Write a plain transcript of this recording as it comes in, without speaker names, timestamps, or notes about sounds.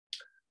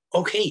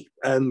Okay,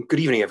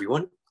 good evening,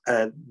 everyone.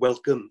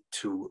 Welcome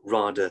to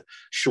RADA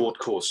Short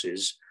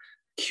Courses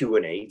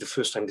Q&A, the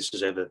first time this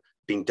has ever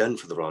been done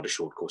for the RADA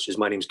Short Courses.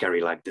 My name is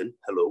Gary Ladgen.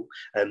 Hello.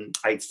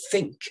 I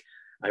think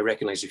I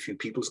recognize a few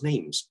people's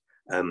names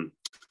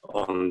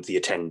on the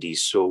attendees,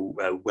 so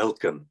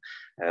welcome.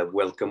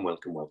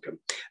 Welcome.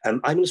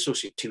 I'm an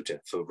associate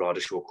tutor for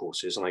RADA Short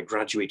Courses, and I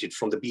graduated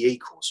from the BA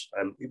course.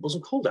 It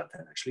wasn't called that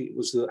then, actually. It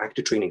was the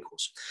actor training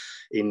course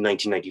in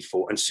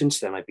 1994. And since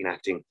then, I've been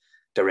acting,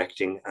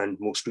 directing, and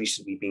most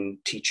recently been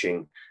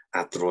teaching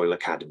at the Royal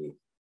Academy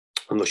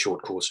on the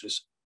short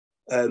courses.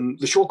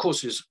 The short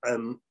courses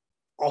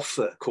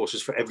offer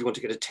courses for everyone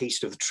to get a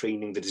taste of the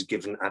training that is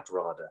given at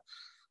RADA.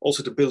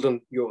 Also to build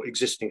on your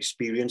existing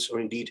experience, or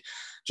indeed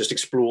just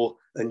explore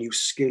a new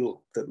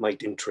skill that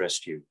might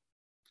interest you.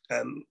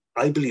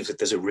 I believe that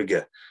there's a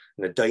rigor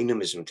and a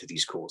dynamism to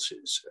these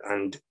courses,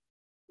 and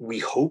we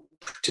hope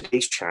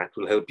today's chat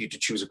will help you to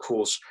choose a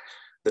course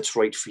that's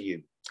right for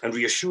you and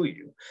reassure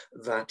you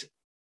that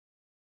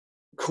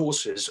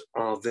courses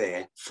are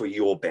there for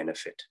your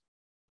benefit.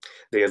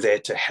 They are there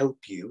to help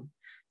you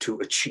to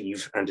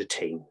achieve and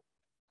attain.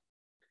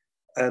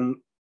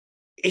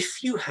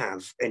 If you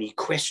have any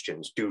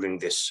questions during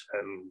this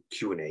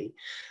Q&A,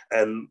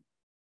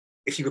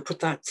 if you could put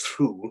that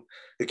through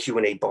the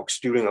Q&A box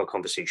during our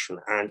conversation,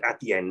 and at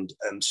the end,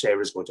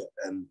 Sarah's going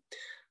to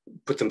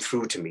put them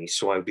through to me,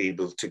 so I'll be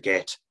able to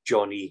get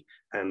Johnny,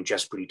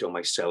 Jaspreet, or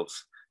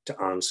myself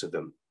to answer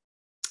them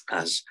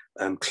as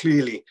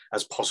clearly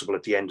as possible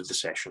at the end of the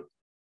session.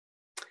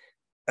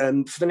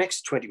 For the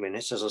next 20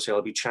 minutes, as I say,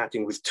 I'll be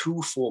chatting with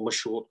two former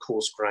short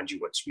course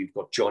graduates. We've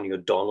got Johnny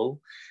O'Donnell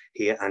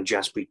here and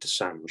Jaspreet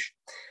Dosanjh,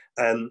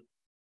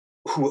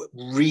 who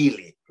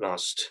really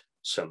last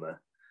summer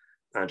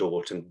and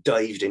autumn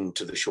dived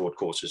into the short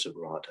courses of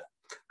RADA.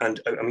 And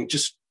I mean,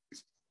 just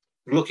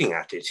looking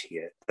at it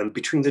here, and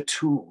between the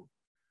two,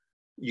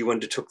 you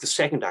undertook the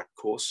second act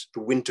course,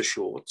 the winter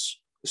shorts,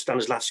 the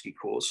Stanislavski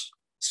course,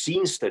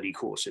 scene study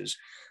courses,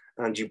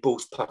 and you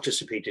both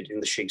participated in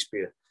the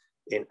Shakespeare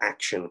in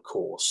Action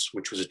course,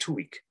 which was a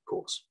 2-week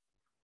course.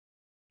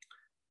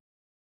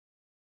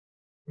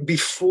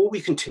 Before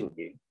we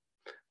continue,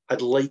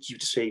 I'd like you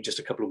to say just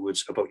a couple of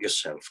words about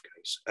yourself,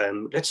 guys.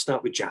 Let's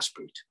start with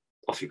Jaspreet.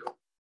 Off you go.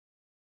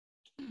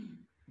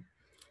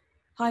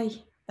 Hi,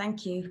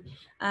 thank you.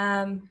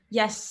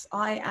 Yes,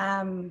 I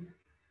am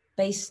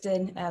based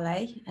in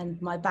LA, and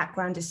my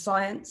background is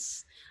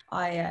science.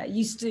 I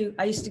used to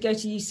go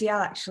to UCL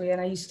actually,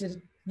 and I used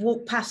to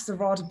walk past the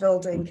RADA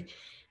building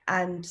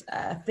and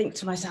think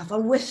to myself, I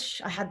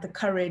wish I had the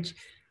courage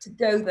to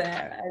go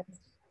there and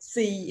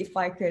see if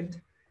I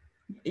could,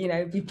 you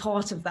know, be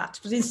part of that.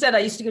 But instead I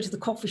used to go to the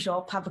coffee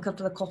shop, have a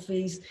couple of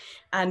coffees,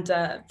 and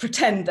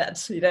pretend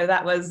that, you know,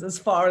 that was as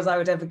far as I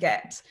would ever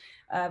get.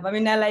 I'm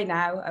in LA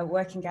now,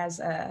 working as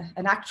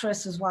an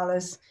actress as well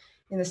as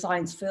in the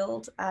science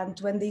field. And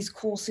when these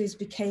courses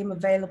became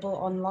available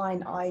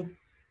online, I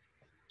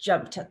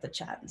jumped at the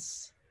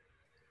chance.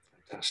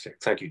 Fantastic.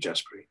 Thank you,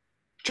 Jaspreet.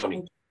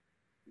 Johnny.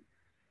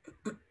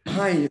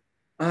 Hi,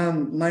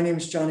 my name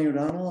is Johnny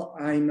O'Donnell.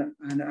 I'm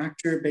an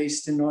actor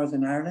based in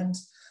Northern Ireland.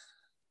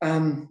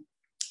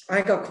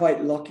 I got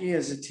quite lucky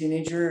as a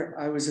teenager.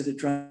 I was at a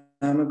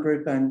drama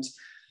group and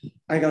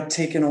I got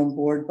taken on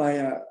board by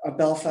a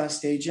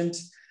Belfast agent.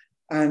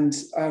 And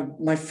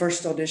my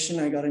first audition,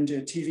 I got into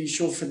a TV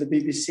show for the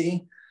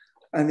BBC.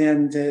 And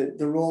then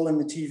the role in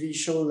the TV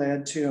show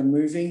led to a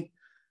movie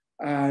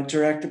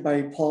directed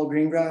by Paul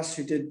Greengrass,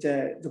 who did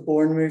the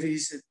Bourne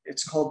movies.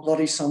 It's called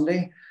Bloody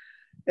Sunday.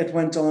 It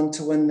went on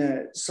to win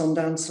the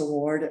Sundance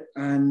Award.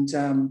 And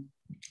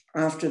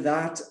after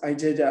that,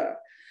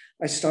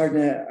 I starred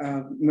in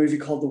a movie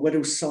called The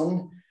Widow's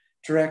Son,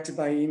 directed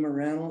by Emma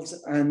Reynolds.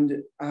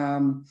 And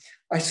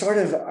I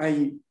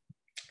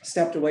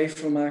stepped away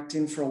from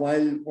acting for a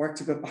while,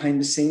 worked a bit behind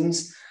the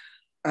scenes,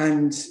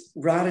 and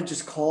RADA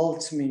just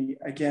called to me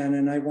again,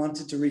 and I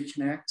wanted to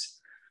reconnect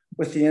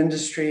with the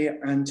industry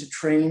and to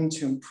train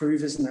to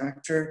improve as an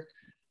actor.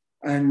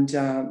 And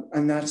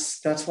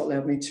that's what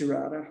led me to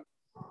RADA.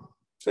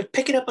 But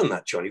picking up on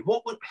that, Johnny,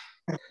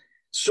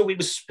 so it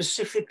was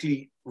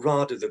specifically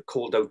RADA that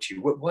called out to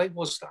you. Why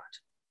was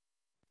that?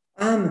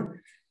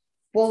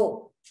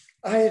 Well,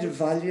 I had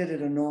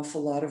evaluated an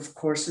awful lot of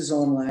courses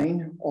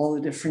online, all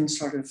the different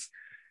sort of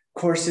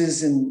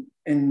courses in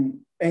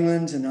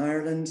England and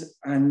Ireland.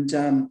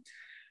 And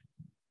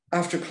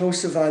after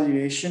close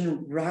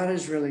evaluation,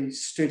 RADA's really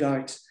stood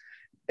out.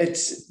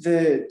 It's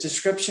the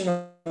description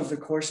of the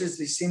courses,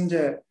 they seem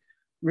to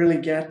really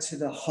get to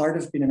the heart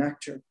of being an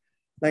actor,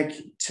 like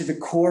to the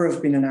core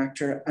of being an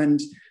actor. And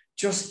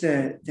just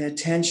the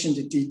attention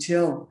to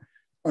detail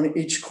on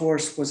each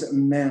course was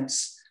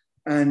immense.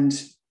 And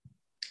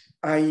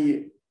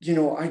I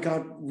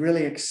got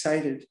really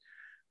excited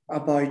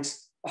about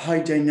how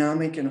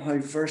dynamic and how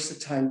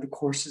versatile the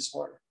courses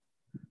were.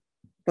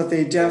 But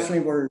they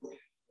definitely were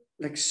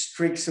like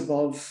streaks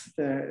above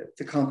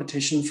the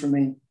competition for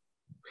me.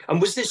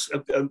 And was this,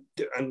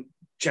 and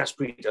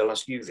Jaspreet, I'll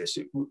ask you this,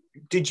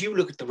 did you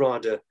look at the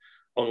RADA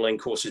online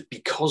courses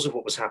because of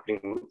what was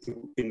happening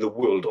in the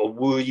world, or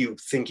were you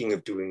thinking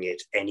of doing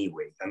it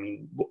anyway? I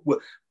mean,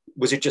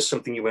 was it just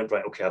something you went,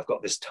 right, okay, I've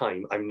got this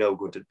time, I'm now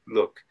going to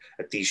look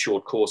at these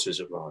short courses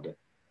at RADA?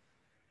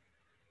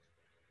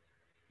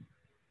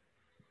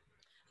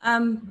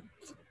 I'll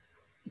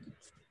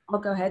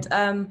go ahead.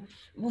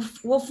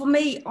 Well, for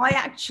me, I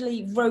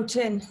actually wrote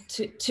in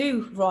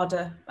to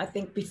RADA, I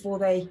think, before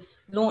they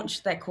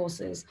launched their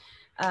courses.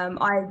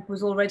 I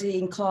was already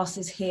in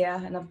classes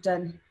here, and I've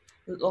done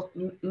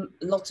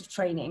lots of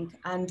training,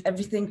 and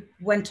everything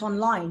went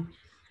online.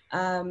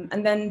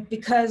 And then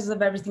because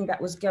of everything that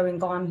was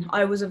going on,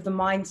 I was of the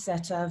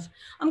mindset of,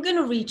 I'm going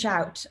to reach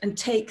out and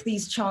take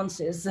these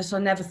chances that I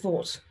never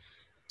thought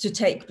to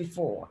take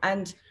before.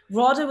 And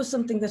RADA was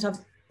something that I've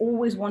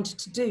always wanted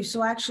to do.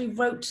 So I actually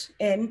wrote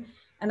in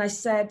and I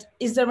said,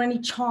 is there any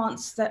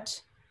chance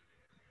that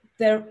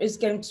there is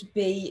going to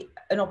be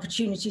an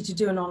opportunity to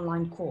do an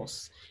online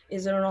course?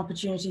 Is there an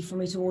opportunity for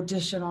me to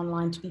audition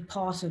online to be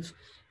part of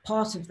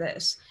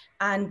this?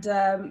 And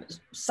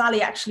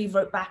Sally actually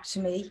wrote back to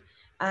me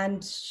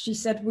and she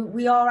said,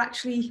 we are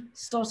actually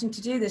starting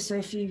to do this. So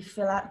if you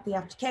fill out the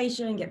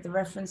application, get the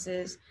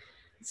references,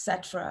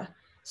 etc.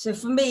 So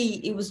for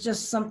me, it was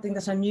just something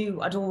that I knew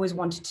I'd always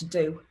wanted to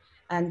do.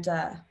 And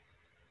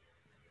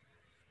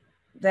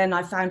then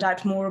I found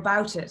out more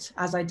about it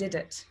as I did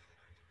it.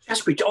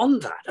 Jaspreet, on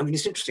that, I mean,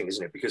 it's interesting,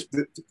 isn't it? Because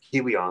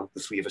here we are, the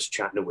three of us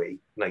chatting away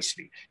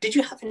nicely. Did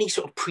you have any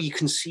sort of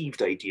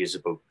preconceived ideas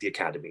about the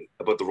Academy,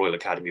 about the Royal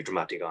Academy of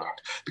Dramatic Art?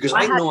 Because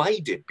I know I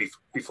did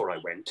before I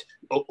went,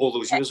 all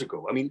those years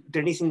ago. I mean, did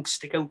anything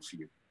stick out for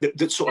you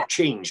that sort of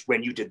changed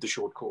when you did the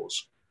short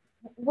course?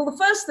 Well, the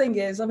first thing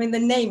is, I mean, the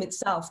name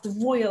itself, the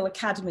Royal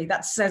Academy,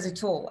 that says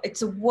it all.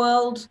 It's a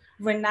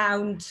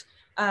world-renowned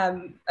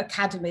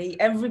academy.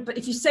 Everybody,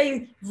 if you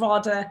say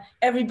RADA,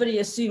 everybody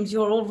assumes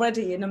you're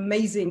already an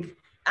amazing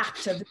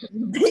actor because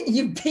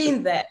you've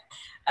been there.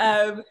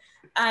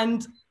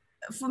 And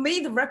for me,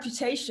 the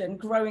reputation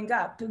growing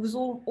up, it was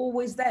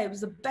always there. It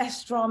was the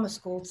best drama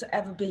school to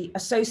ever be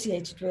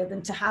associated with,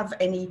 and to have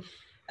any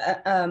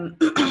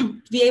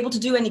be able to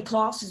do any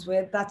classes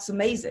with, that's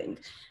amazing.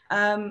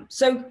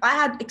 So I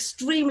had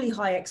extremely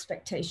high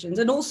expectations,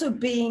 and also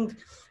being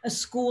a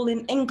school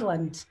in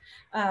England,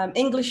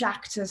 English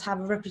actors have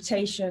a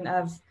reputation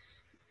of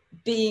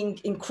being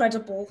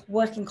incredible,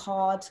 working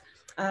hard,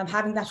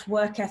 having that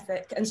work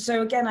ethic. And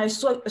so again, I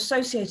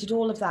associated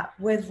all of that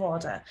with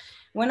RADA.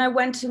 When I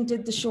went and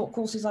did the short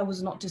courses, I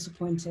was not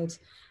disappointed.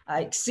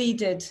 I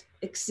exceeded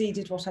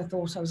what I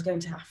thought I was going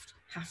to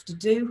have to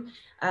do.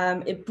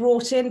 It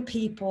brought in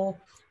people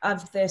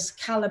of this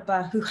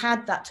caliber who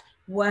had that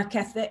work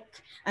ethic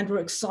and were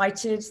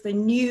excited. They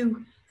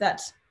knew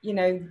that, you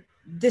know,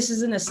 this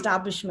is an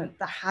establishment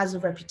that has a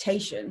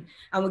reputation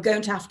and we're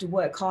going to have to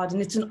work hard.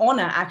 And it's an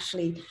honor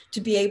actually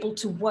to be able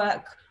to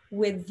work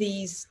with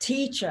these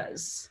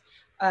teachers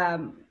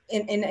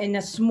in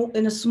a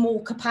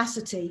small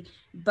capacity,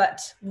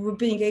 but we're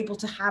being able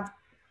to have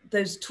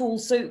those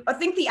tools. So I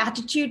think the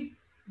attitude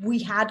we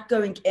had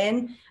going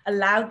in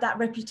allowed that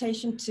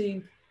reputation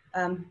to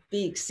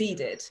be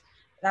exceeded.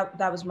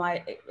 That was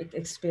my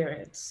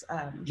experience.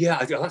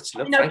 Yeah, that's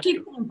lovely. I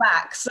keep coming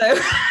back, so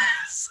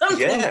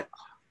yeah.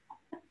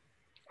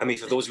 I mean,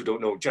 for those who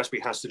don't know,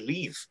 Jaspreet has to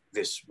leave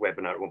this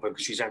webinar at one point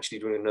because she's actually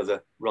doing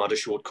another RADA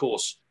short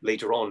course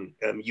later on,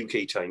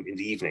 UK time in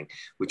the evening,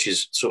 which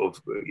is sort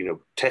of, you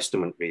know,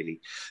 testament really.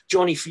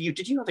 Johnny, for you,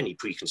 did you have any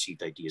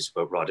preconceived ideas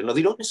about RADA? Now,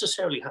 they don't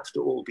necessarily have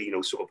to all be, you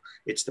know, sort of,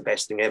 it's the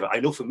best thing ever. I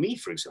know for me,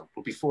 for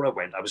example, before I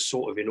went, I was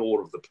sort of in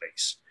awe of the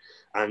place.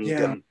 And,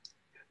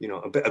 you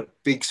know, a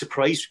big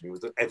surprise for me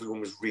was that everyone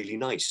was really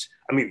nice.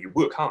 I mean, you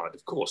work hard,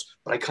 of course,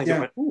 but I kind of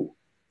went, oh,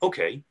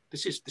 okay,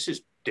 this is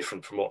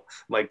different from what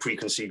my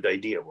preconceived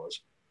idea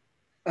was.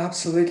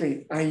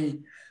 Absolutely.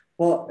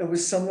 Well, it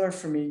was similar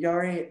for me,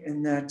 Gary,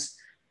 in that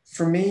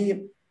for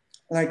me,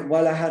 like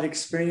while I had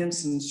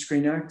experience in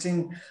screen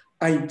acting,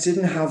 I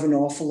didn't have an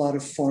awful lot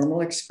of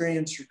formal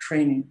experience or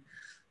training.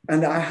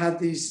 And I had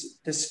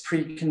this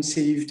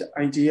preconceived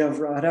idea of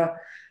RADA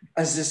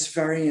as this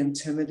very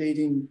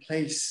intimidating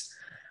place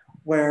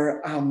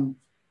where,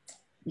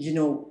 you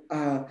know,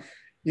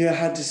 you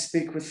had to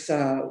speak with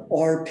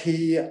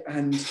RP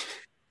and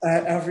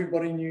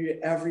everybody knew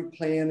every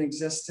play in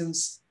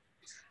existence.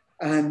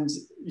 And,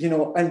 you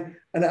know, and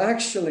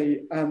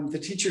actually the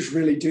teachers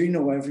really do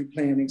know every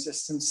play in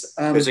existence.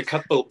 There's a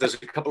couple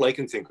I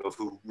can think of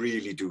who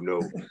really do know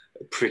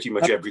pretty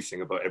much everything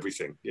about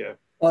everything. Yeah.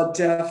 Well,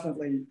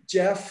 definitely.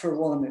 Jeff, for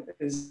one,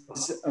 is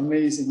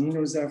amazing. He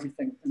knows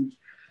everything. And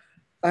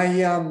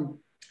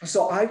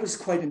so I was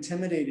quite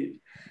intimidated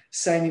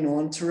signing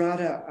on to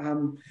RADA.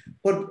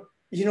 But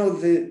you know,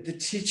 the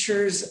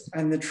teachers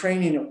and the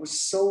training, it was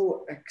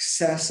so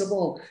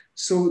accessible.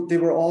 So they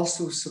were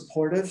also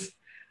supportive,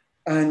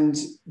 and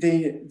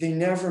they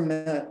never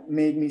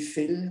made me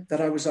feel that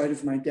I was out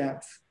of my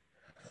depth.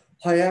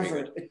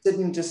 However, it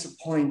didn't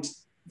disappoint.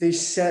 They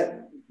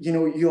said, you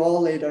know, you all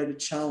laid out a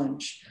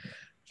challenge,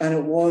 and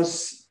it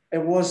was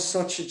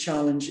such a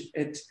challenge.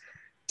 It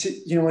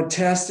it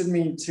tested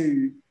me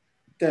to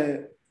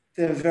the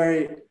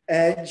very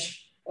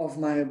edge of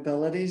my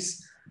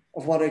abilities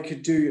of what I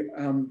could do.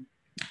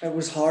 It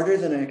was harder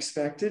than I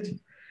expected,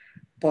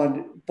 but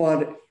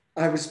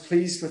I was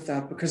pleased with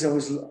that because I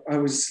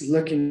was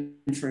looking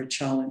for a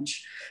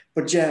challenge.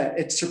 But yeah,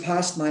 it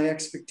surpassed my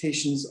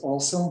expectations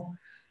also,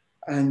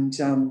 and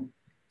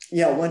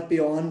yeah, it went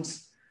beyond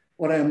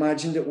what I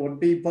imagined it would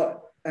be.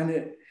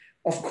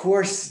 Of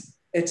course,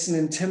 it's an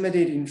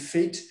intimidating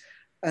feat,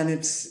 and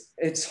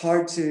it's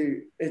hard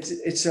to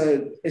it's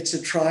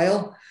a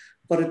trial,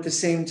 but at the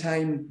same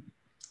time,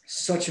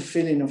 such a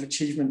feeling of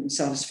achievement and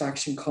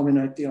satisfaction coming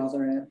out the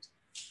other end.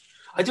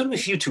 I don't know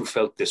if you two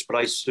felt this, but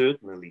I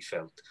certainly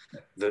felt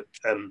that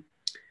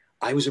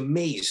I was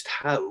amazed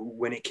how,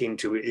 when it came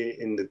to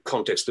in the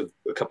context of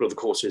a couple of the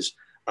courses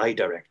I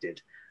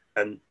directed,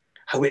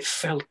 how it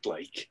felt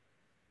like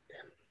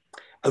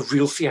a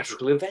real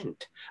theatrical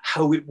event.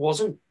 How it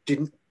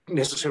didn't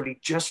necessarily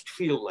just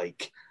feel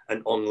like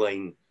an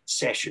online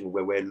session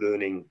where we're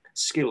learning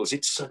skills.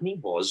 It suddenly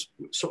was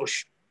sort of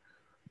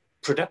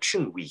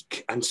production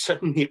week, and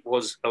suddenly it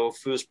was our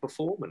first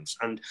performance,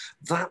 and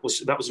that was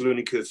a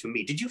learning curve for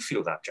me. Did you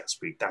feel that,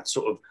 Jaspreet? That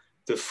sort of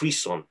the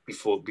frisson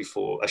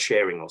before a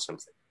sharing or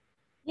something?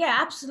 Yeah,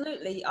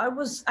 absolutely. I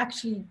was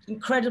actually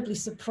incredibly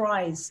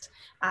surprised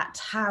at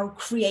how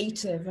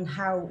creative and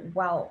how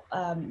well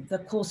the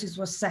courses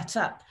were set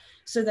up,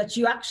 so that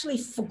you actually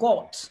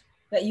forgot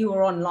that you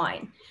were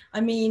online.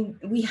 I mean,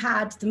 we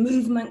had the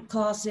movement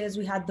classes,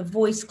 we had the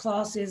voice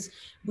classes,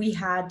 we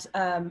had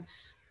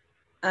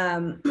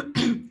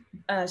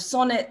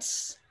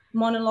sonnets,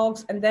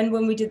 monologues, and then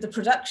when we did the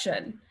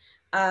production,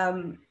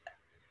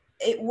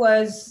 it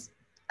was,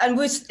 and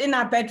we're in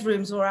our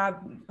bedrooms or our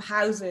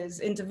houses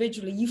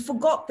individually, you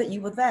forgot that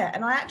you were there.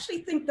 And I actually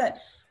think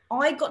that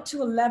I got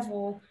to a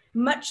level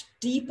much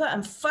deeper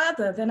and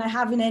further than I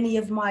have in any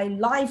of my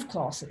live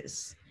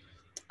classes.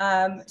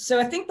 So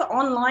I think the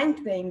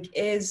online thing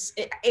is,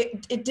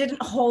 it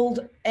didn't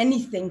hold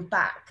anything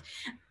back.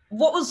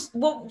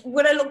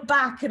 When I look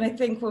back, and I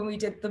think when we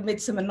did the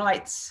Midsummer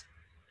Nights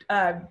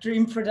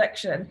dream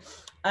production,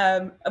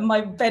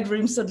 my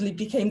bedroom suddenly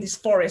became this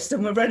forest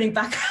and we're running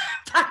back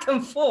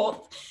and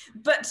forth.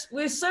 But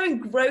we're so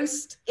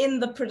engrossed in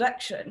the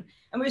production,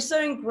 and we're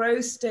so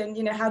engrossed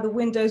in, how the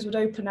windows would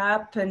open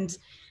up and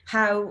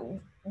how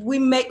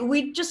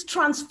we just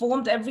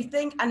transformed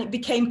everything, and it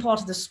became part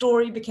of the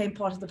story, became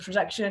part of the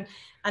production.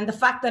 And the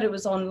fact that it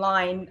was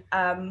online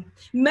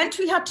meant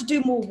we had to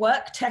do more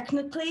work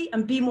technically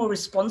and be more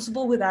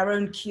responsible with our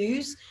own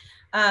cues.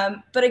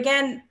 But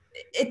again,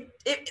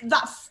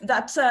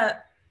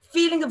 that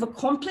feeling of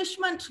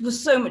accomplishment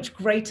was so much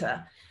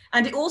greater.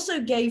 And it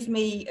also gave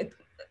me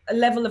a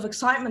level of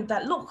excitement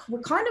that, look, we're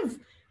kind of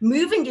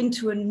moving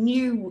into a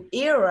new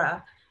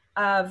era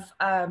of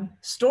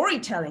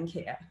storytelling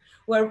here,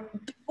 where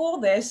before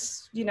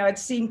this, I'd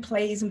seen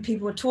plays and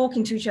people were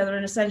talking to each other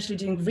and essentially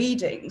doing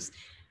readings.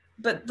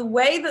 But the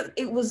way that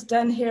it was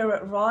done here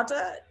at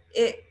RADA,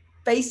 it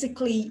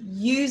basically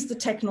used the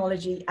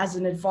technology as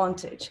an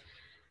advantage.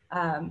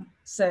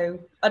 So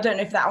I don't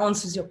know if that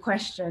answers your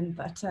question,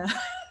 but...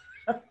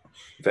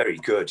 Very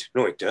good.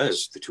 No, it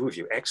does. The two of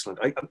you, excellent.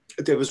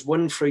 There was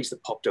one phrase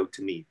that popped out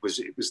to me.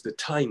 It was the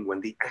time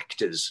when the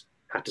actors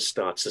had to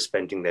start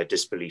suspending their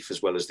disbelief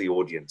as well as the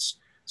audience.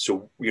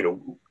 So,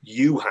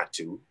 you had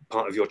to,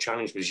 part of your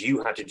challenge was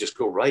you had to just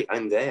go, right,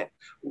 I'm there,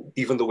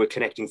 even though we're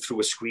connecting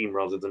through a screen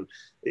rather than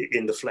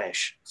in the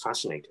flesh.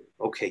 Fascinating.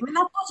 Okay. I mean,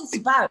 that's what it's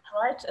about,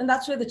 right? And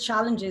that's where the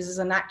challenge is as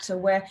an actor,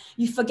 where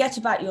you forget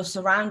about your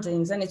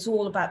surroundings and it's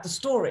all about the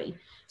story.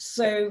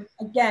 So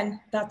again,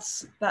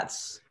 that's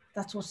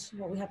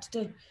what we had to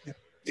do. Yeah.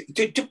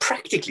 Do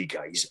practically,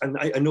 guys, and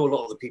I know a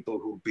lot of the people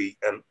who'll be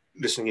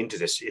listening into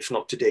this, if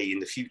not today, in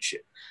the future,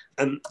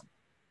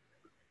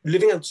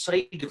 living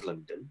outside of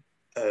London,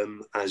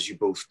 as you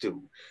both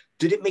do,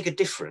 did it make a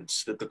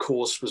difference that the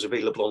course was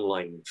available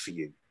online for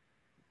you?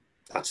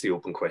 That's the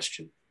open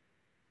question.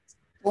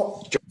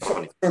 Well,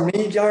 for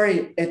me,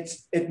 Gary,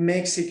 it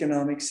makes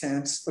economic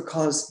sense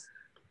because,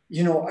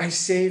 I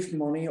saved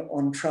money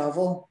on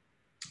travel,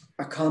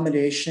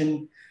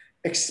 accommodation,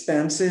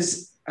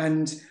 expenses,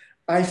 and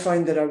I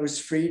find that I was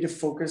free to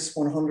focus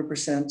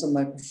 100% on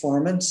my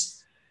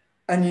performance.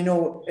 And,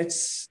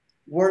 it's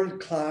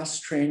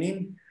world-class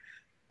training,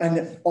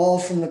 and all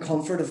from the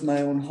comfort of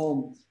my own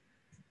home.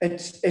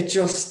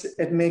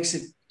 It makes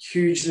it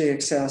hugely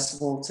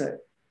accessible to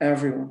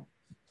everyone.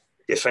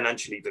 Yeah,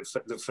 financially,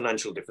 the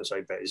financial difference,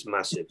 I bet, is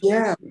massive.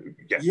 Yeah.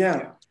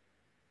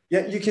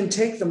 You can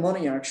take the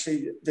money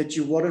actually that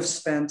you would have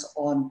spent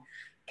on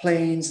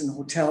planes and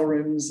hotel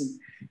rooms, and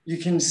you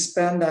can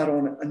spend that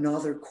on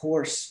another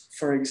course,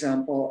 for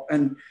example,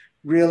 and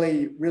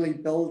really, really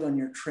build on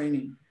your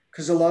training.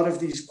 Because a lot of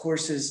these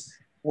courses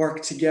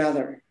work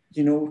together,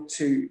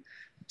 to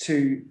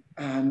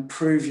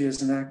prove you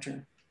as an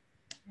actor.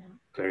 Yeah.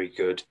 Very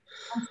good.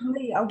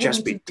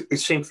 Jaspreet,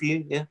 same for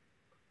you, yeah?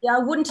 Yeah, I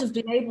wouldn't have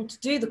been able to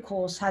do the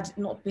course had it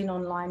not been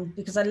online,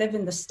 because I live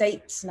in the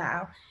States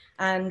now,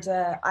 and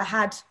I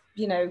had,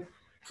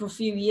 for a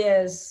few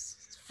years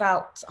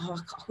felt, oh,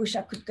 I wish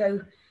I could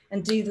go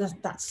and do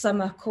that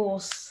summer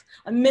course.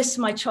 I missed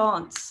my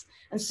chance.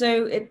 And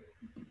so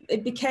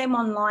it became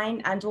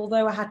online. And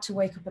although I had to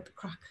wake up at the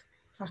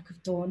crack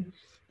of dawn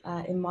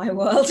in my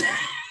world,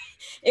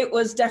 it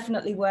was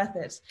definitely worth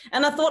it.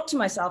 And I thought to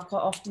myself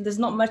quite often, there's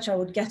not much I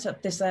would get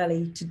up this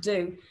early to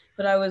do,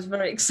 but I was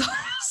very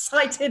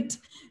excited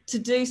to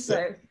do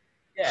so.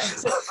 Yeah,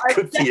 so I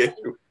definitely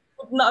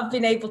would not have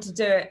been able to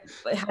do it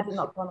had it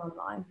not gone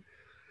online.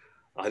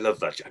 I love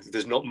that, Jack.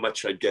 There's not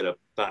much I'd get up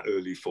that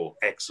early for.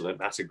 Excellent.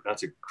 That's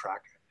a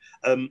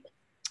cracker.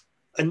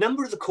 A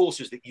number of the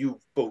courses that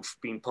you've both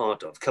been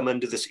part of come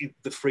under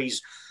the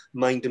phrase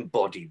mind and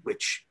body,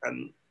 which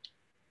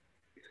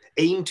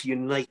aim to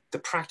unite the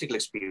practical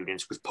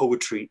experience with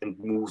poetry and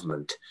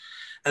movement.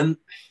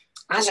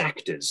 As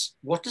actors,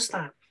 what does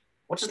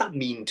that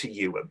mean to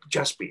you?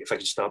 Jaspreet, if I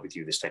could start with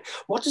you this time.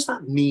 What does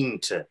that mean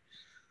to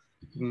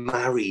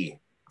marry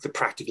the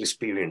practical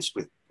experience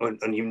with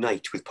and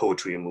unite with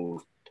poetry and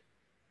movement?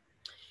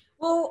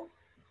 Well,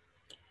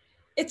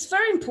 it's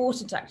very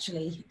important,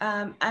 actually,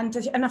 and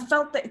I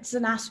felt that it's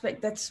an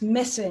aspect that's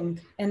missing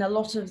in a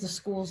lot of the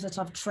schools that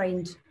I've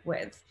trained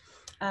with,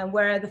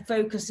 where the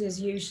focus is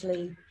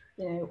usually,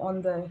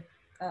 on the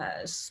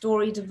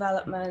story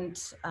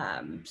development,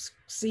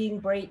 scene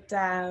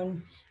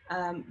breakdown,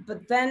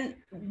 but then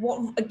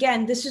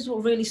this is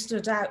what really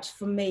stood out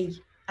for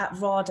me at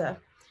RADA,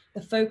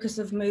 the focus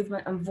of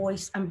movement and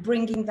voice and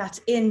bringing that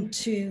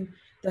into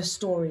the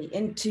story,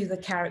 into the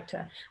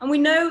character. And we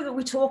know that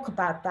we talk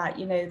about that,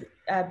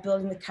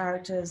 building the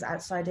characters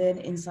outside in,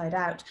 inside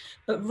out,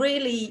 but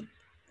really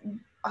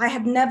I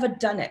had never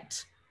done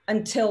it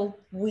until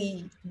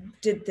we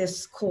did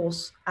this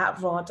course at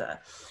RADA.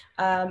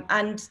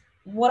 And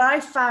what I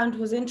found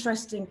was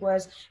interesting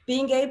was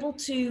being able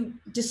to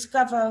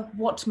discover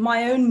what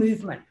my own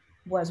movement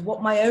was,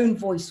 what my own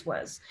voice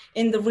was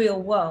in the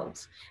real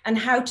world, and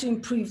how to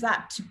improve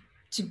that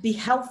to be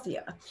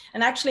healthier.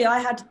 And actually I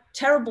had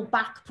terrible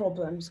back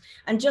problems,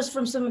 and just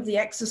from some of the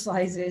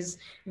exercises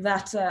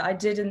that I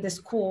did in this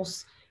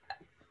course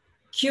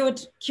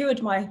cured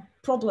my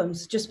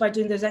problems just by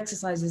doing those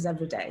exercises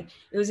every day.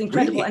 It was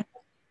incredible. Really?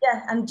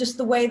 And just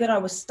the way that I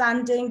was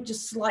standing,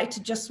 just slight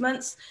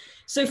adjustments.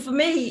 So for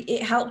me,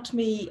 it helped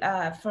me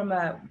from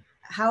a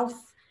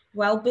health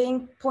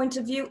well-being point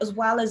of view, as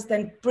well as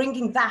then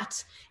bringing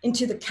that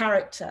into the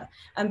character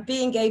and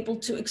being able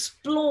to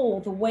explore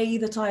the way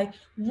that I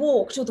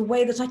walked or the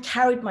way that I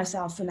carried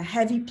myself in a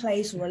heavy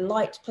place or a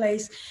light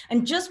place,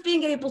 and just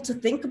being able to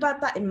think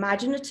about that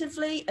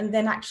imaginatively and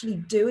then actually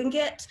doing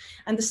it.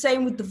 And the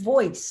same with the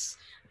voice,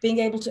 being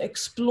able to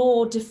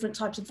explore different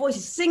types of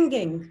voices,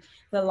 singing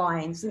the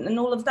lines and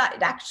all of that.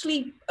 It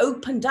actually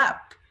opened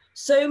up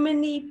so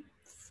many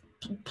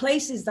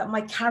places that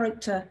my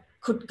character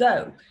could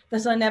go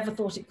that I never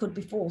thought it could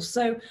before.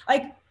 So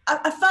I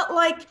felt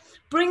like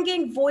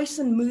bringing voice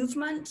and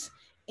movement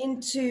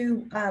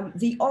into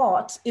the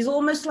art is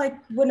almost like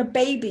when a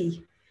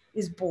baby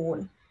is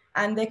born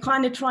and they're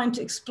kind of trying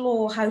to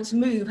explore how to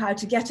move, how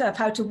to get up,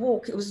 how to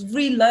walk. It was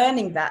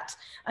relearning that.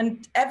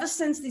 And ever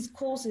since these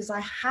courses,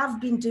 I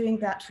have been doing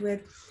that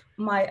with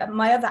my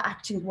other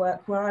acting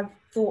work, where I've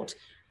thought,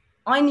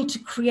 I need to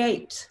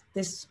create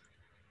this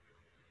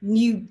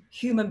new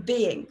human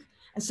being.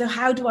 And so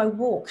how do I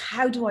walk?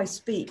 How do I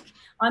speak?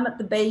 I'm at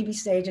the baby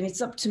stage, and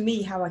it's up to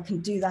me how I can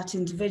do that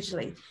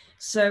individually.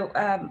 So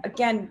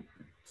again,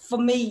 for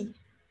me,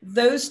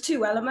 those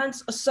two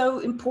elements are so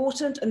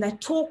important, and they're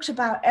talked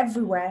about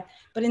everywhere.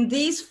 But in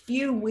these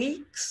few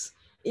weeks,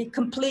 it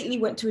completely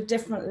went to a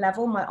different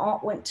level. My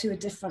art went to a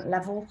different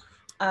level.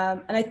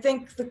 And I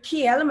think the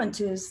key element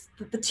is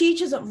that the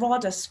teachers at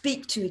RADA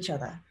speak to each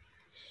other.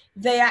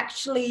 They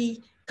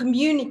actually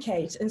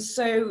communicate. And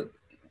so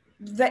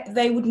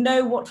they would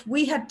know what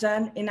we had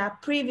done in our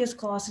previous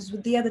classes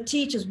with the other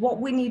teachers, what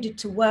we needed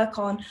to work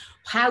on,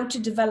 how to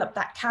develop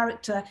that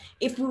character.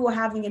 If we were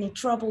having any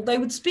trouble, they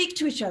would speak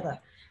to each other.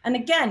 And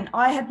again,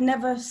 I had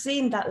never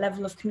seen that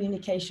level of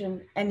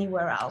communication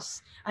anywhere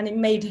else, and it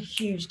made a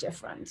huge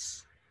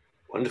difference.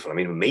 Wonderful. I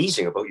mean,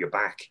 amazing about your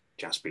back,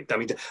 Jaspreet. I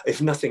mean,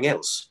 if nothing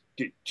else,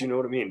 do you know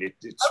what I mean?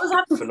 It's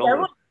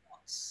phenomenal.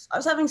 I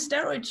was having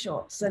steroid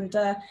shots and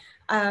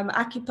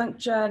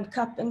acupuncture and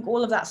cupping,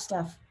 all of that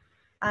stuff.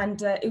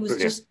 And it was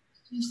Brilliant. Just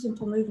two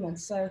simple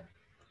movements. So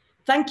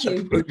thank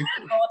you.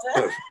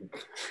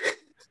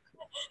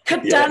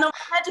 Cut down on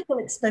medical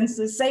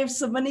expenses, save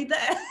some money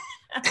there.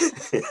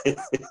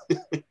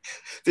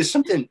 There's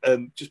something,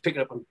 just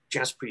picking up on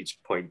Jaspreet's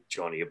point,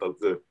 Johnny, about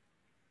the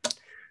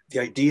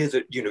idea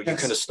that, you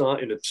kind of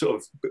start in a sort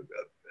of,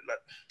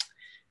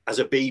 as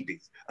a baby,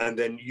 and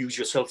then use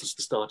yourself as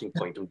the starting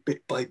point, and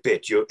bit by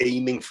bit you're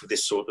aiming for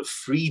this sort of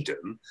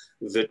freedom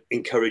that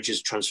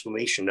encourages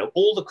transformation. Now,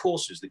 all the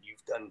courses that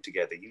you've done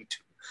together, you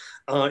two,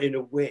 are in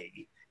a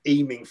way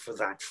aiming for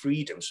that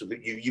freedom, so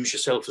that you use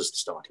yourself as the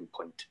starting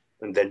point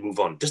and then move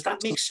on. Does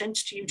that make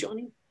sense to you,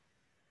 Johnny?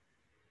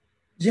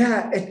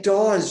 Yeah, it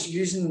does,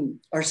 using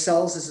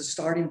ourselves as a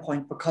starting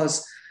point,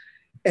 because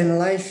in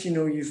life,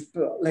 you've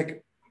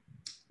like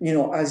you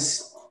know,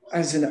 as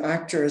an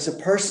actor, as a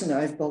person,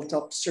 I've built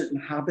up certain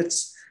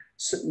habits.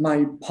 So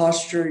my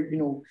posture, you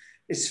know,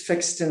 is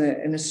fixed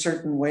in a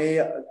certain way.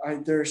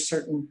 There are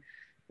certain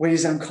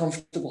ways I'm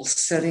comfortable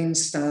sitting,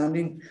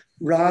 standing.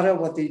 RADA,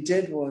 what they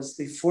did was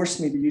they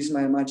forced me to use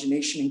my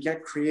imagination and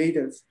get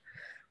creative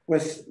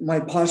with my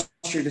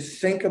posture, to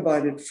think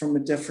about it from a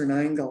different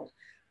angle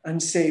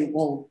and say,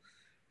 well,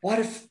 what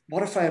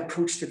if I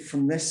approached it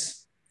from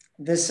this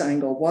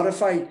angle? What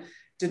if I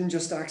didn't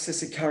just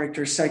access a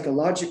character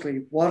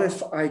psychologically? What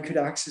if I could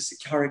access a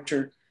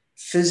character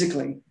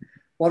physically?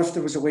 What if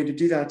there was a way to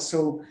do that?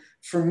 So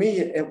for me,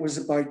 it was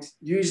about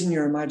using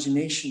your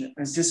imagination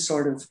as this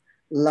sort of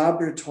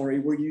laboratory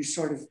where you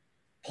sort of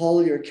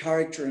pull your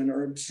character in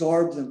or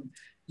absorb them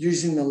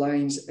using the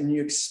lines, and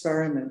you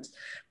experiment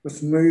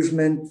with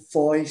movement,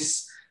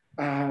 voice,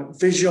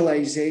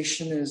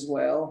 visualization as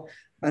well,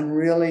 and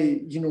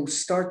really, you know,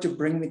 start to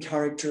bring the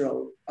character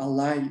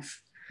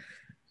alive.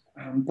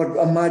 But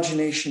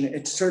imagination,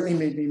 it certainly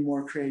made me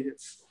more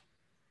creative.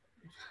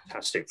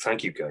 Fantastic,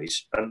 thank you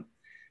guys.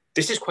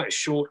 This is quite a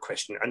short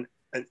question,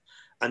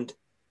 and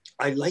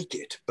I like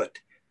it, but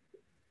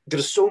there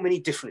are so many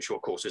different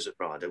short courses at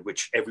RADA,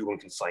 which everyone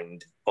can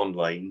find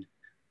online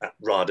at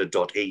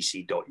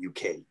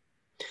rada.ac.uk.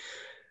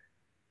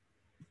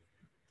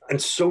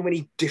 And so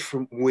many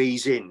different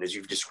ways in, as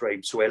you've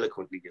described so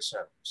eloquently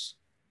yourselves,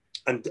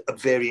 and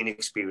varying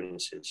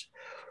experiences.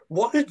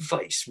 What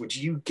advice would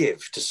you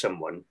give to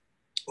someone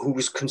who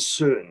was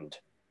concerned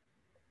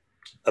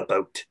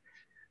about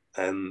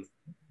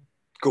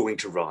going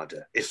to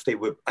RADA, if they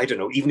were, I don't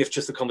know, even if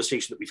just the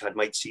conversation that we've had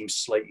might seem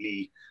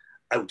slightly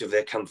out of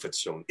their comfort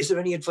zone? Is there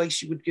any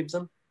advice you would give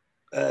them?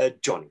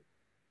 Johnny.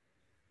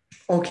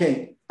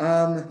 Okay.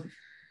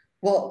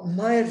 Well,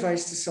 my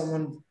advice to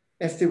someone,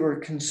 if they were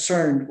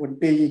concerned, would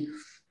be,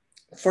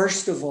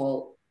 first of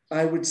all,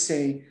 I would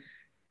say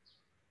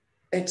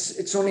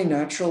it's only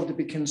natural to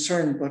be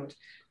concerned, but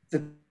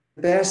the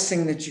best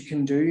thing that you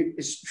can do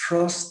is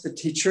trust the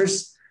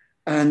teachers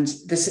and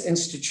this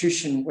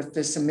institution with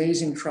this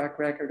amazing track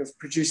record of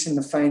producing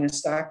the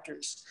finest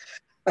actors,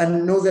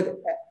 and know that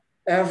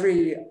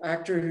every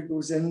actor who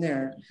goes in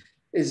there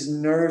is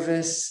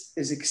nervous,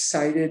 is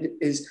excited,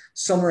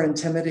 some are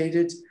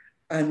intimidated.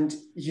 And,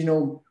 you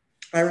know,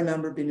 I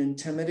remember being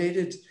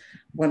intimidated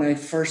when I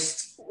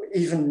first,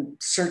 even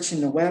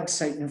searching the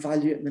website and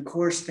evaluating the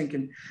course,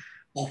 thinking,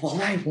 oh, well,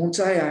 won't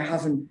I? I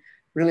haven't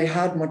really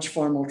had much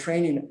formal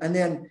training. And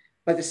then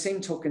by the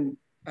same token,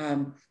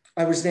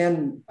 I was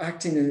then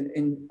acting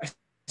in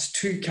as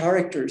two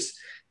characters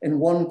in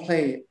one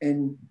play,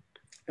 in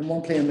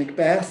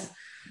Macbeth,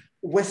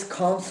 with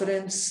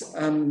confidence,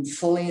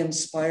 fully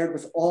inspired,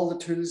 with all the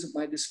tools at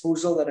my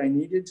disposal that I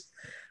needed,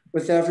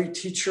 with every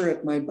teacher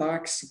at my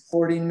back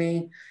supporting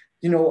me,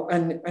 you know,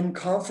 and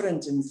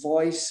confident in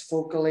voice,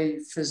 vocally,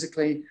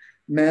 physically,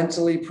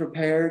 mentally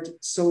prepared.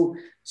 So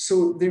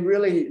they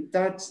really,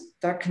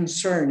 that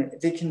concern,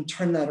 they can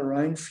turn that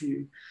around for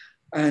you,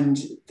 and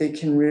they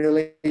can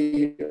really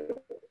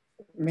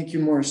make you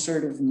more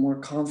assertive and more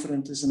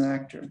confident as an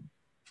actor,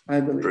 I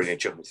believe.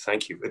 Brilliant, Johnny.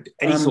 Thank you.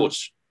 Any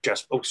thoughts,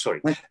 Jasper? Oh,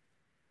 sorry.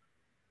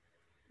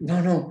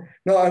 No.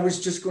 I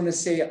was just going to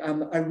say,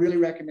 I really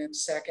recommend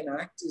second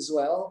act as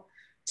well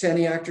to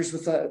any actors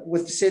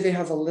with say they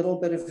have a little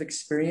bit of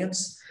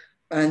experience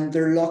and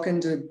they're looking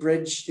to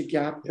bridge the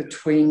gap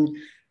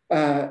between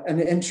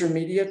an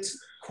intermediate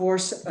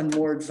course and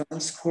more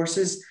advanced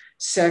courses.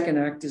 Second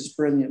act is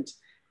brilliant.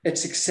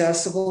 It's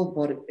accessible,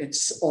 but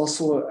it's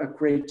also a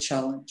great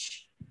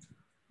challenge.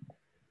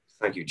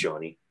 Thank you,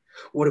 Johnny.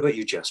 What about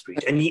you,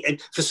 Jaspreet?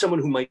 And for someone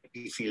who might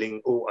be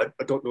feeling, oh,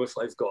 I don't know if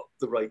I've got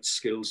the right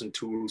skills and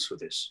tools for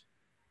this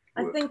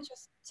work. I think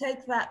just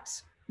take that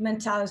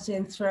mentality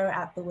and throw it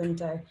out the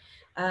window.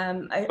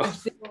 I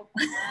feel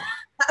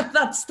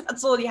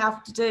that's all you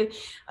have to do.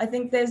 I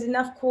think there's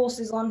enough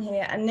courses on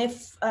here, and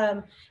if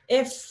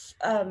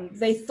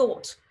they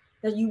thought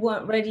that you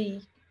weren't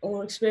ready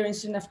or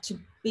experienced enough to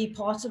be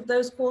part of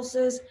those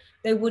courses,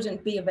 they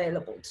wouldn't be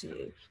available to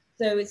you.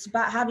 So it's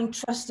about having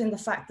trust in the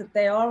fact that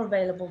they are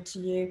available to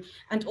you,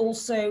 and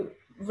also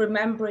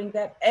remembering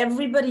that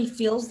everybody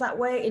feels that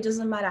way. It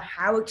doesn't matter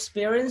how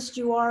experienced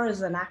you are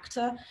as an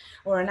actor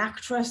or an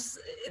actress,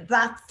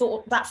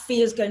 that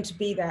fear is going to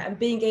be there, and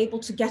being able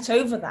to get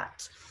over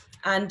that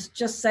and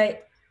just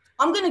say,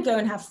 I'm going to go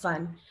and have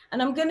fun,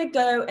 and I'm going to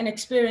go and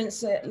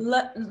experience it,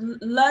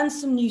 learn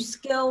some new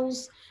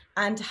skills.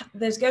 And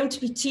there's going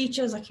to be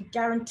teachers, I can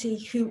guarantee,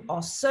 who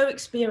are so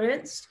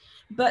experienced,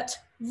 but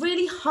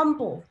really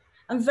humble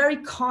and very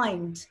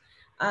kind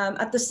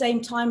at the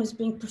same time as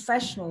being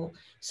professional,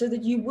 so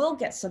that you will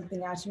get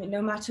something out of it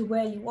no matter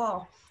where you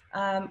are.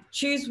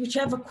 Choose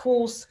whichever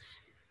course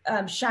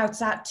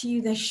shouts out to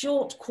you. They're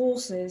short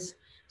courses,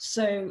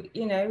 so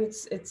you know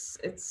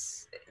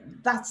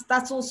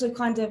that's also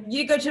kind of,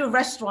 you go to a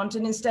restaurant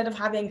and instead of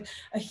having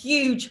a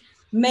huge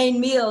main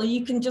meal,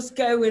 you can just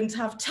go and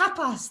have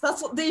tapas.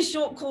 That's what these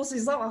short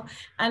courses are.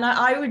 And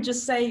I would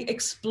just say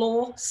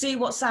explore, see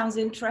what sounds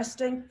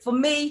interesting. For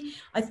me,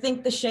 I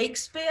think the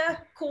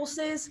Shakespeare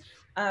courses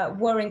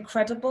were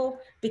incredible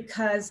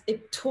because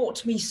it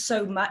taught me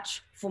so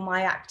much for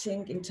my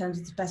acting in terms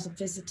of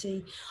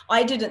specificity.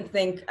 I didn't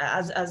think,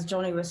 as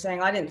Johnny was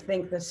saying, I didn't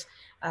think that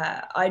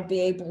I'd be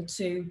able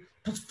to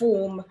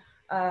perform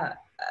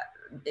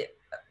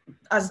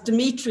as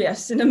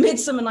Demetrius in A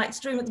Midsummer Night's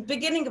Dream. At the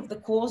beginning of the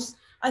course,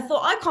 I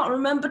thought, I can't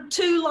remember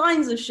 2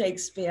 lines of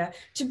Shakespeare.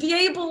 To be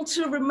able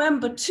to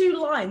remember 2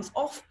 lines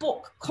off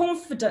book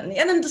confidently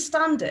and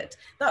understand it,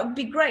 that would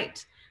be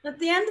great. And at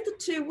the end of the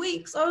 2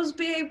 weeks, I was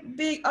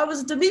I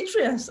was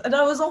Demetrius and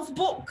I was off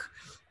book.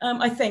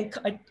 I think,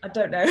 I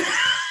don't know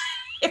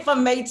if I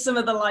made some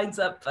of the lines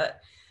up,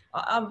 but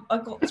I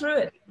got through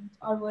it.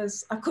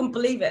 I couldn't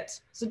believe it.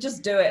 So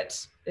just do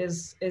it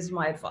is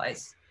my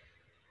advice.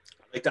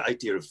 I like that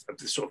idea of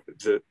the sort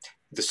of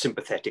the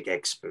sympathetic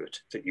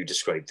expert that you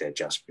described there,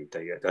 Jaspreet.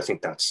 I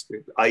think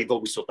I've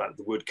always thought that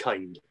the word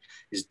kind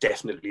is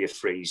definitely a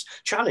phrase.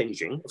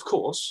 Challenging, of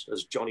course,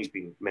 as Johnny's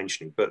been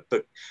mentioning, but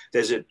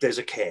there's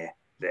a care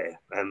there.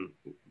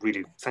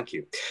 Really, thank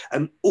you.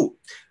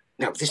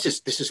 Now this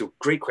is a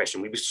great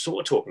question. We were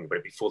sort of talking about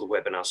it before the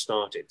webinar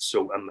started.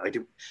 So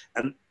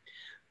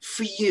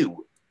for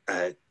you,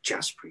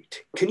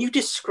 Jaspreet, can you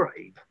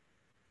describe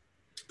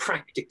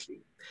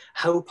practically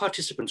how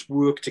participants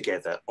work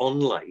together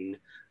online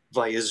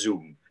via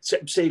Zoom? So,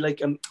 say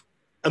like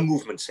a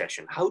movement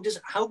session. How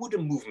would a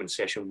movement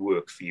session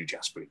work for you,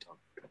 Jaspreet?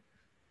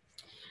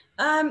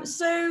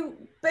 So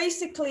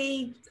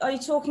basically, are you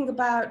talking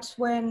about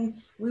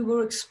when we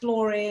were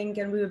exploring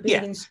and we were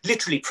being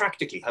literally,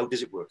 practically, how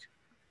does it work?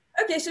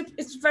 Okay, so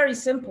it's very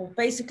simple.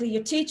 Basically,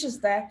 your teacher's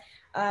there.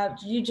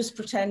 You just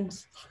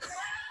pretend.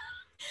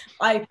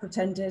 I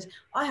pretended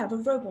I have a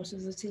robot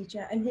as a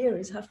teacher, and here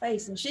is her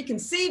face, and she can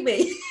see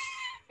me.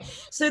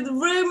 So the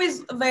room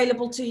is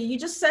available to you. You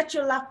just set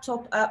your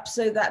laptop up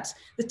so that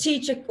the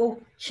teacher, or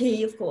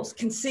he, of course,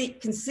 can see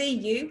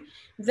you.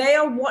 They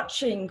are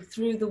watching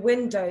through the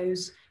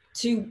windows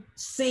to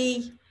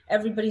see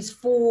everybody's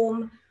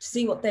form, to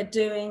see what they're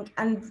doing.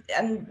 And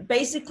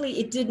basically,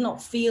 it did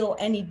not feel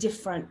any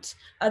different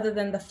other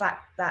than the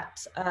fact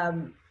that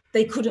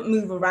they couldn't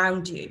move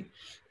around you.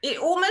 It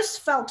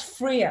almost felt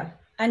freer,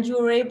 and you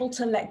were able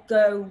to let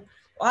go.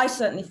 I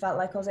certainly felt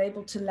like I was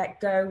able to let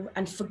go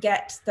and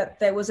forget that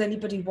there was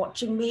anybody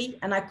watching me,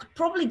 and I could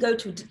probably go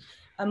to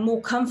a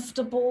more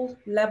comfortable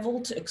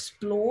level to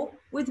explore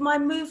with my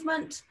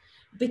movement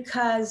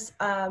because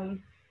I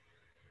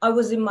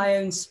was in my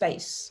own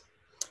space.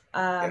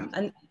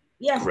 And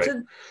yeah,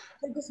 so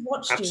I just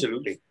watched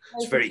Absolutely. you.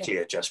 It's very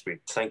clear,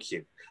 Jaspreet. Thank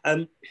you.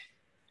 And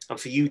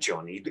for you,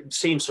 Johnny,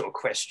 same sort of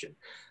question,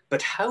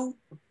 but how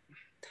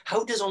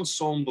does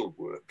ensemble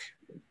work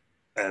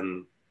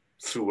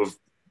through a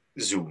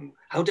Zoom?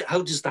 How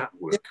does that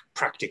work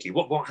practically?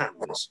 What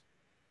happens?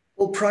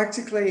 Well,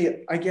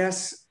 practically, I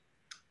guess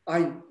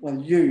I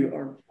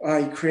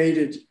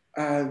created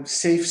a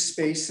safe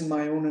space in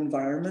my own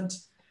environment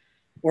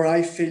where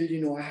I feel,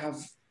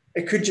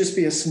 it could just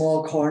be a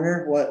small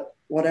corner,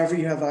 whatever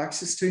you have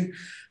access to,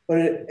 but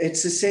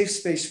it's a safe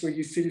space where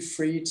you feel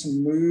free to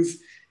move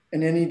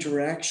in any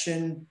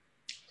direction,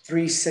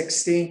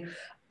 360.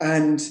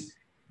 And,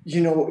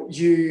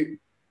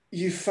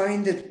 you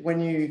find that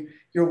when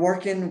you're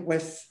working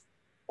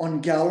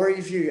on gallery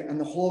view and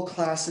the whole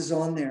class is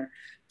on there,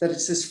 that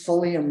it's this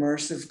fully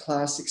immersive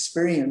class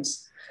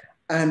experience.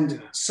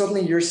 And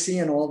suddenly you're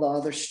seeing all the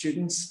other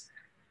students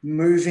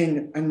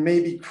moving and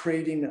maybe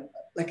creating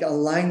like a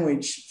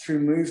language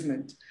through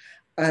movement.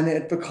 And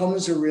it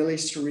becomes a really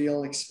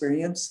surreal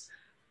experience.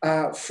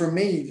 For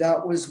me,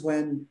 that was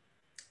when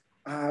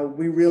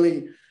we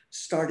really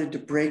started to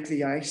break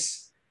the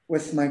ice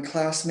with my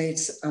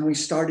classmates, and we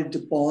started to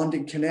bond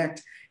and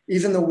connect.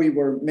 Even though we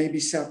were maybe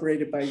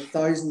separated by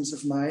thousands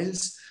of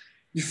miles,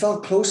 you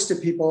felt close to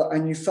people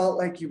and you felt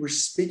like you were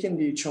speaking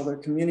to each other,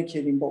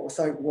 communicating, but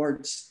without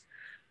words,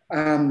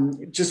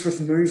 just with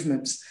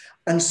movements.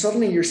 And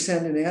suddenly you're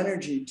sending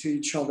energy to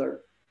each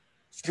other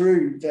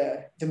through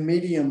the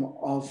medium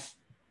of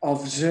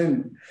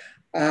Zoom.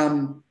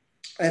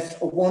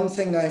 One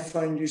thing I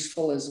found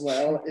useful as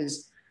well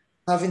is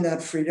having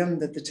that freedom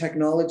that the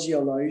technology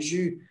allows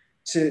you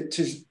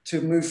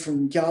to move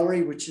from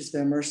gallery, which is the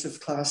immersive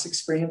class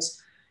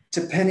experience, to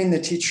pinning the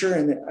teacher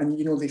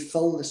and they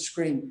fill the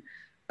screen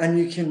and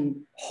you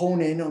can hone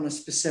in on a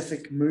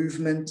specific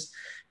movement.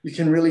 You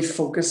can really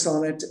focus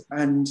on it.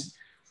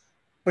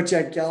 But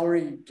yeah,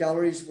 gallery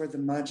is where the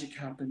magic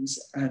happens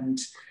and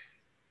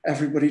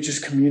everybody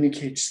just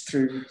communicates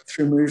through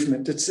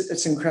movement.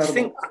 It's incredible. I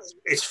think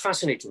it's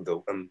fascinating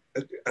though.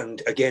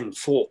 And again,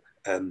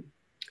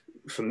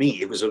 for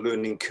me, it was a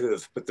learning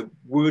curve, but the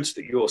words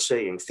that you're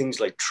saying,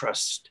 things like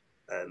trust,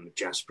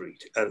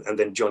 Jaspreet, and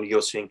then Johnny,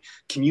 you're saying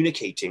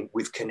communicating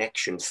with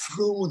connection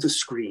through the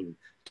screen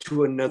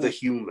to another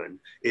human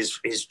is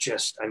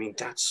just,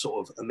 that's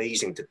sort of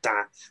amazing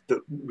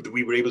that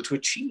we were able to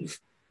achieve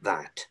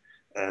that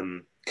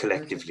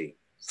collectively.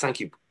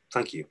 Thank you.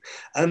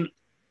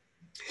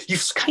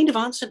 You've kind of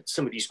answered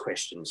some of these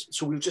questions,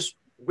 so we'll just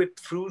whip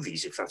through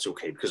these if that's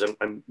okay, because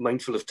I'm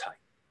mindful of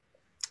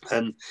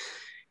time.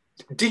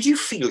 Did you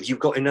feel you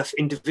got enough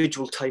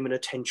individual time and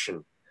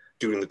attention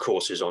during the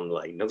courses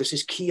online? Now, this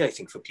is key, I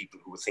think, for people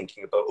who are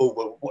thinking about, oh,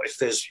 well, what if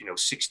there's,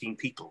 16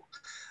 people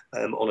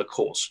on a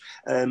course?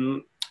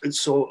 And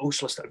so,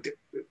 shall I start?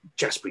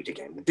 Jaspreet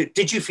again.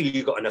 Did you feel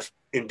you got enough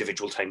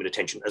individual time and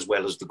attention as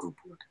well as the group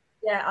work?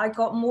 Yeah, I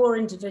got more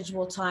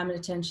individual time and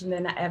attention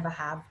than I ever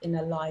have in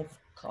a live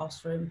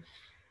classroom.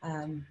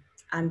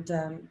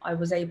 I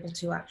was able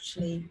to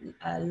actually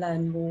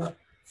learn more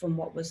from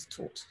what was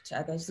taught to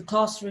others. The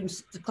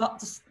classrooms,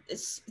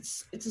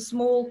 it's a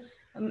small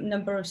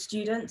number of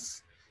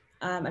students.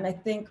 And I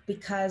think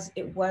because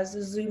it was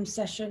a Zoom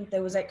session,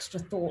 there was extra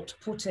thought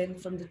put in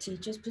from the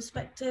teacher's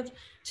perspective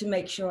to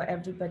make sure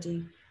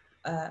everybody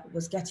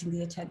was getting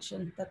the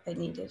attention that they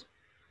needed.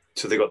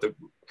 So they got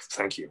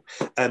thank you.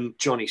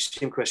 Johnny,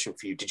 same question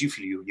for you. Did you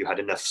feel you had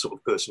enough sort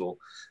of personal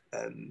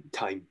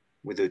time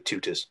with the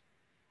tutors?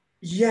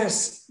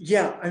 Yes,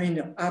 yeah, I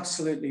mean,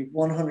 absolutely,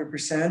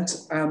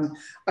 100%.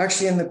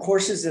 Actually, in the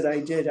courses that I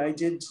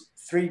did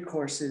 3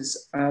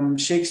 courses,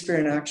 Shakespeare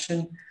in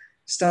Action,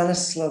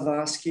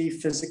 Stanislavski,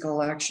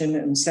 Physical Action,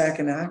 and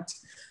Second Act.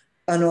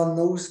 And on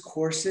those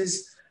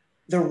courses,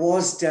 there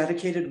was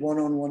dedicated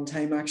one-on-one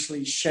time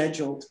actually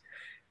scheduled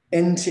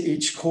into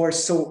each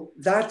course. So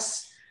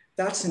that's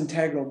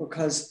integral,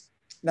 because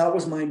that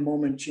was my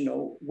moment,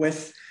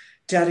 with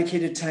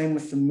dedicated time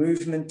with the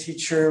movement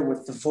teacher,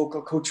 with the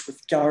vocal coach,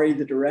 with Gary,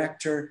 the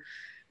director,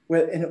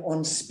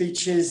 on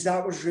speeches.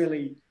 That was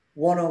really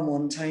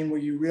one-on-one time where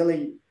you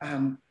really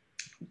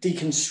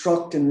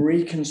deconstruct and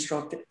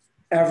reconstruct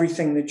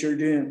everything that you're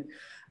doing.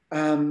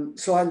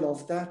 So I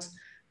love that.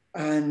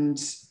 And,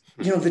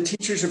 the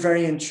teachers are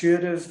very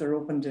intuitive. They're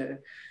open to,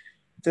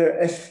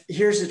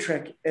 here's the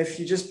trick. If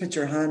you just put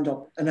your hand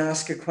up and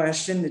ask a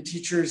question, the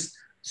teachers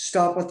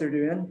stop what they're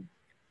doing,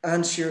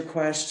 answer your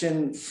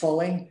question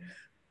fully,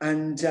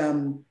 and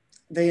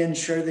they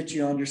ensure that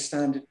you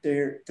understand it.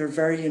 They're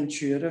very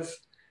intuitive.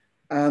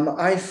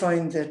 I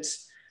find that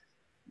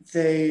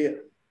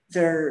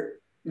they're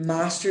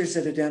masters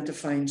at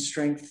identifying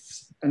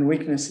strengths and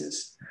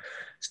weaknesses.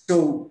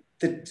 So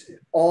that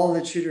all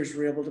the tutors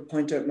were able to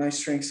point out my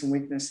strengths and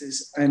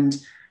weaknesses and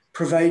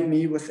provide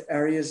me with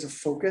areas of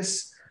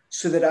focus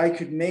so that I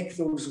could make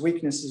those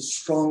weaknesses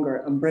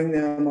stronger and bring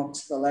them up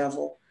to the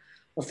level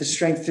of the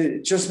strength.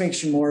 It just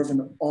makes you more of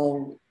an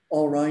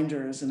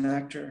all-rounder as an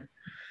actor.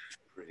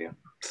 Brilliant.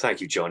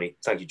 Thank you, Johnny.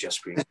 Thank you,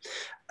 Jaspreet.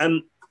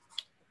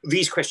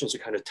 These questions are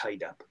kind of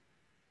tied up.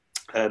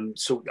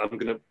 So I'm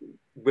going to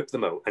whip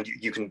them out and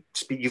you can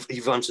speak.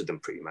 You've answered them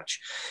pretty much.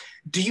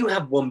 Do you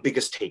have one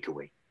biggest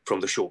takeaway from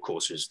the short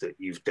courses that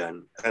you've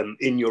done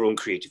in your own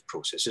creative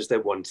process? Is there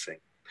one thing?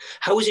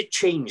 How has it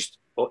changed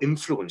or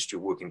influenced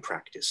your working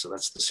practice? So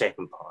that's the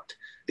second part.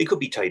 They could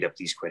be tied up,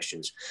 these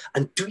questions.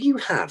 And do you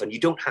have, and you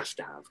don't have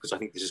to have, because I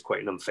think this is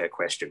quite an unfair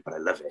question, but I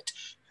love it,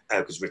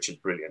 because Richard's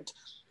brilliant.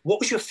 What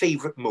was your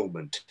favorite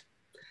moment?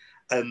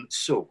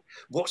 So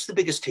what's the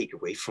biggest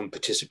takeaway from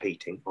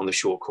participating on the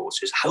short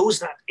courses? How has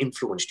that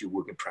influenced your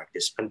working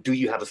practice? And do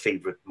you have a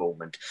favorite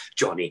moment?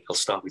 Johnny, I'll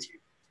start with you.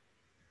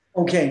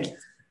 Okay.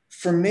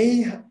 For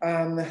me,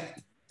 the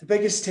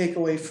biggest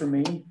takeaway for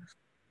me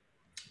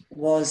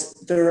was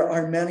there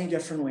are many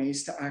different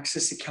ways to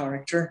access a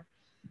character,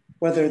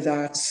 whether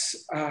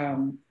that's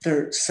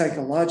they're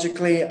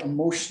psychologically,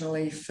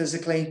 emotionally,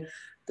 physically.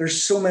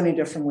 There's so many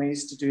different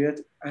ways to do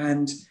it.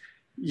 And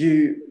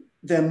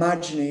the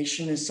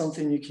imagination is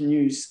something you can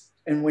use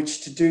in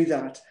which to do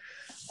that.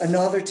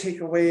 Another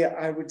takeaway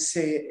I would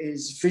say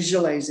is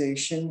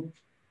visualization,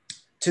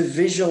 to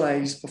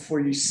visualize before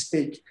you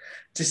speak,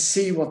 to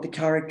see what the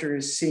character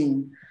is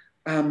seeing,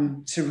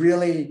 to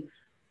really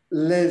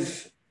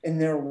live in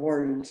their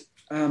world.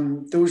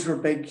 Those were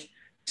big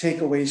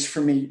takeaways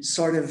for me,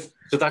 sort of.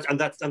 So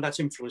that's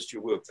influenced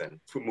your work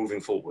then, for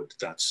moving forward.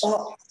 That's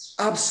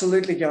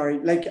absolutely, Gary.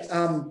 Like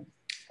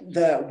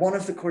one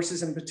of the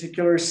courses in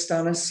particular,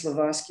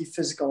 Stanislavski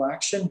Physical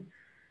Action,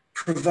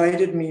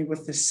 provided me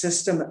with the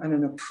system and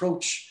an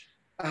approach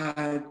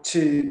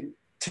to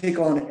take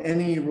on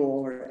any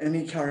role or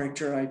any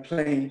character I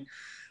play.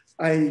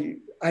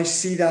 I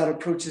see that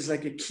approach as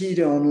like a key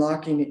to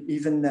unlocking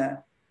even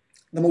the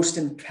most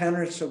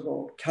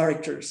impenetrable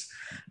characters.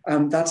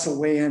 That's a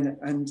way in,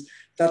 and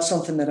that's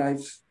something that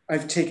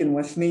I've taken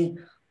with me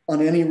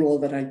on any role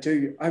that I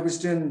do. I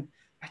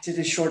did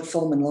a short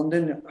film in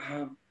London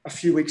a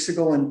few weeks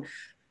ago,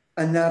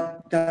 and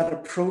that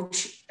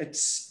approach, it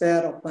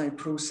sped up my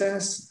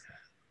process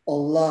a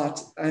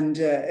lot, and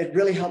it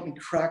really helped me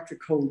crack the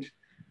code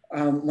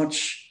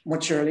much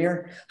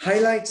earlier.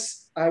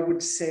 Highlights, I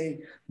would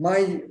say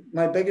my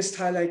biggest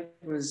highlight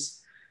was,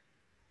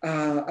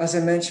 as I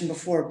mentioned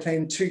before,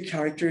 playing 2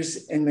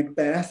 characters in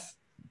Macbeth,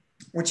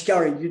 which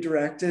Gary, you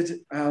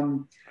directed.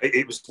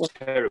 It was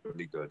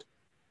terribly good.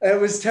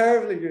 It was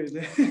terribly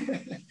good.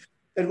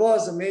 It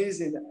was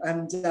amazing.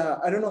 And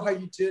I don't know how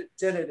you did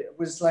it. It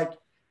was like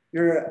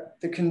you're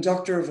the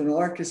conductor of an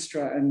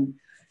orchestra, and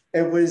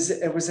it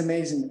was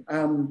amazing.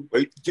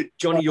 Well,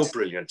 Johnny, you're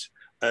brilliant.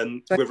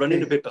 We're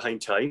running a bit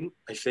behind time,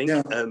 I think.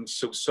 Yeah.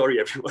 So sorry,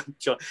 everyone.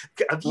 John,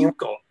 have you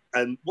got,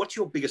 what's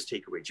your biggest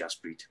takeaway,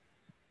 Jaspreet?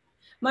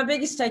 My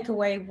biggest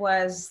takeaway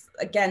was,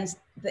 again,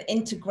 the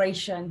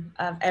integration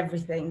of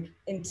everything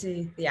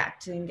into the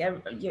acting,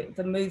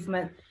 the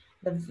movement,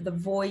 the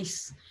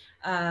voice,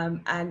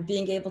 and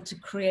being able to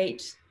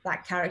create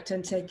that character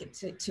and take it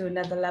to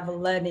another level,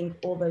 learning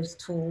all those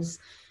tools.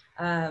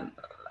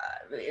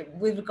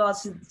 With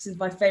regards to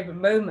my favorite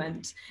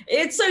moment,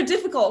 it's so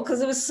difficult because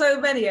there was so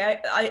many.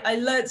 I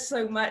learned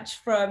so much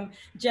from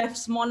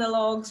Jeff's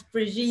monologues,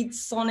 Brigitte's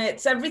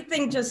sonnets,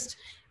 everything, just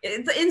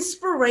the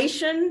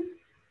inspiration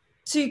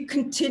to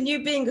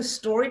continue being a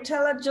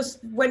storyteller just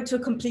went to a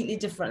completely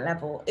different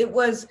level. It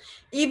was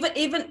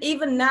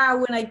even now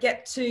when I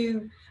get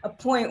to a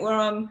point where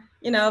I'm,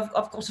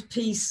 I've got a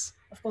piece,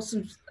 I've got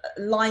some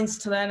lines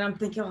to learn, I'm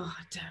thinking, oh,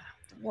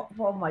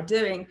 what am I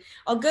doing?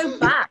 I'll go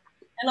back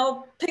and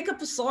I'll pick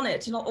up a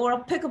sonnet, or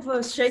I'll pick up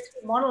a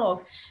Shakespeare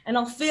monologue, and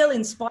I'll feel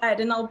inspired,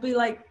 and I'll be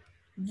like,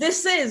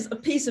 this is a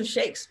piece of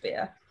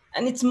Shakespeare,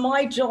 and it's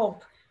my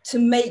job to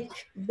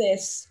make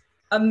this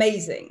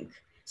amazing.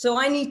 So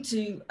I need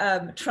to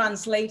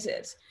translate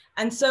it.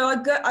 And so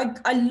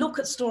I look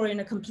at story in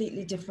a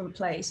completely different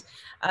place.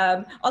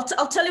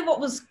 I'll tell you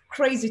what was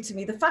crazy to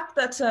me. The fact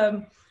that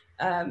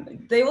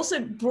they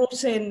also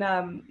brought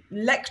in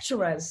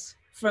lecturers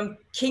from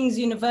King's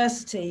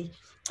University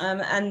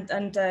and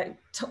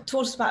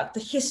taught us about the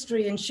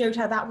history and showed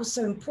how that was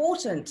so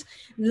important.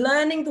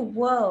 Learning the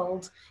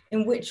world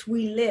in which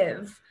we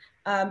live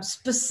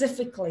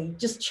specifically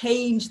just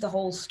change the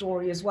whole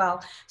story as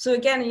well. So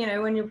again,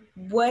 when you're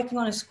working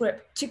on a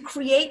script, to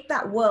create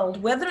that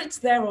world, whether it's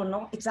there or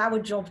not, it's our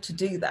job to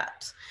do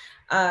that.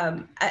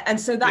 And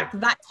so that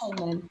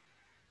came in.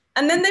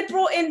 And then they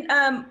brought in,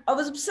 I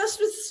was obsessed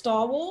with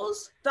Star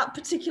Wars that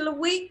particular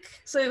week.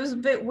 So it was a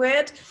bit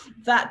weird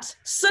that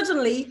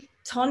suddenly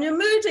Tanya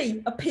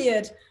Moody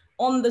appeared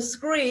on the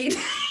screen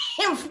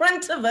in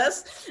front of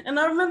us. And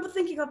I remember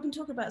thinking, I've been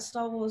talking about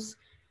Star Wars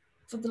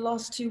for the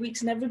last 2 weeks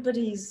and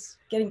everybody's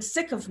getting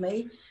sick of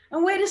me.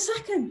 And wait a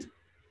second,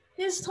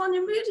 here's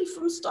Tanya Moody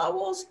from Star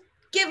Wars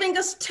giving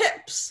us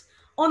tips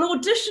on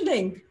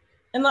auditioning.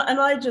 And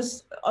I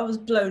was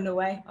blown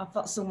away. I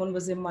thought someone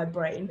was in my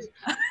brain.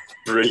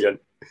 Brilliant.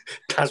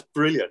 That's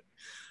brilliant.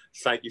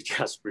 Thank you,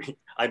 Jaspreet.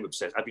 I'm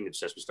obsessed. I've been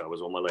obsessed with Star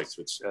Wars all my life,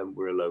 so it's,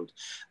 we're allowed.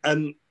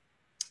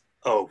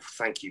 Oh,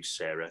 thank you,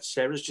 Sarah.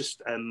 Sarah's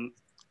just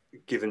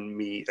given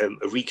me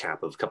a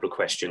recap of a couple of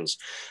questions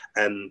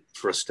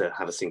for us to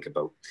have a think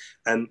about.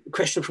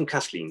 Question from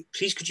Kathleen.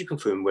 Please could you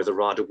confirm whether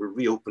RADA will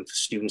reopen for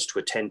students to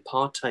attend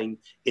part-time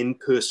in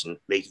person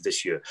later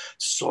this year?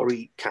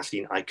 Sorry,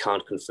 Kathleen, I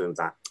can't confirm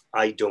that.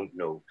 I don't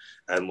know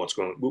what's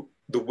going on.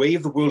 The way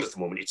of the world at the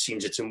moment, it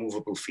seems it's a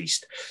movable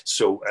feast.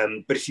 So,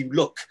 but if you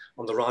look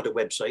on the RADA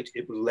website,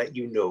 it will let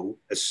you know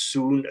as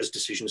soon as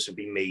decisions have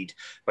been made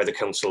by the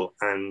council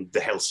and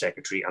the health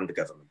secretary and the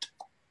government.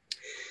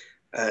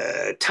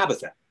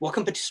 Tabitha, what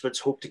can participants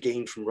hope to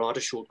gain from RADA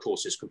short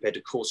courses compared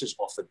to courses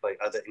offered by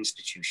other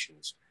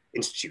institutes?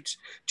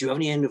 Do you have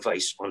any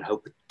advice on how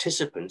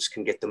participants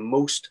can get the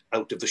most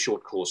out of the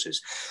short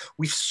courses?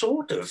 We've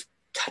sort of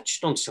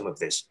touched on some of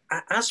this.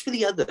 As for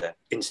the other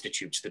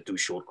institutes that do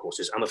short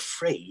courses, I'm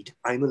afraid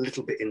I'm a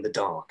little bit in the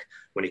dark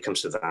when it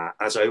comes to that,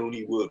 as I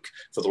only work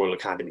for the Royal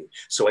Academy.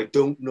 So I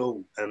don't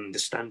know the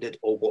standard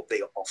or what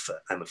they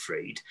offer, I'm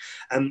afraid.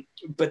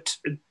 But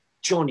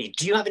Johnny,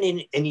 do you have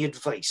any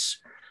advice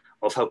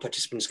of how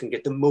participants can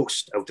get the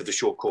most out of the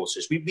short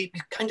courses? We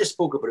kind of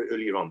spoke about it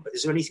earlier on, but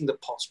is there anything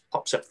that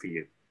pops up for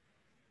you?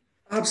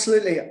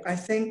 Absolutely. I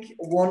think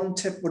one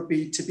tip would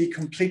be to be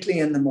completely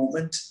in the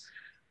moment.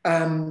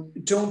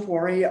 Don't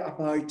worry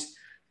about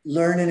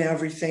learning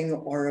everything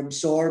or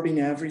absorbing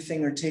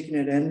everything or taking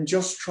it in.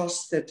 Just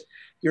trust that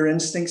your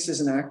instincts as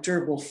an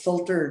actor will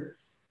filter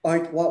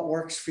out what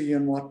works for you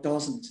and what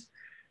doesn't.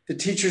 The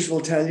teachers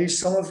will tell you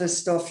some of this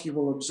stuff you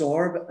will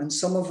absorb and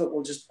some of it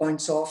will just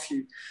bounce off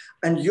you,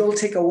 and you'll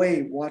take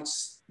away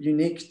what's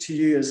unique to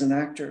you as an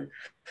actor.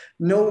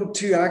 No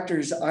two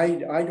actors, I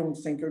don't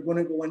think, are going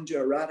to go into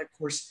a RADA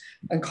course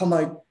and come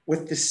out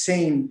with the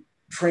same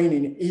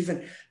training.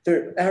 Even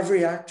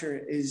every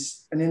actor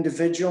is an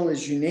individual,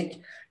 is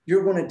unique.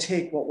 You're going to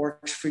take what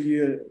works for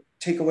you,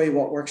 take away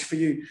what works for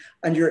you,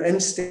 and your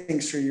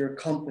instincts are your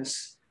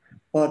compass.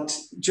 But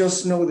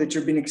just know that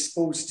you're being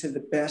exposed to the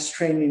best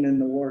training in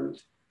the world.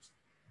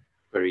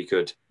 Very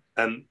good.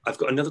 I've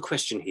got another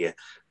question here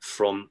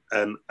from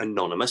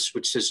Anonymous,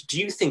 which says, do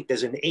you think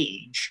there's an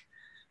age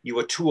you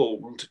are too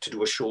old to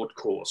do a short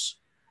course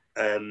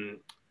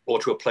or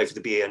to apply for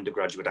the BA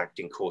undergraduate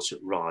acting course at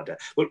RADA?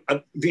 Well,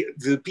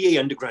 the BA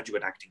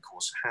undergraduate acting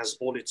course has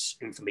all its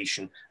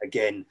information,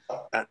 again,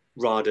 at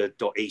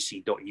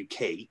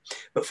rada.ac.uk.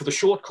 But for the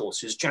short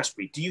courses,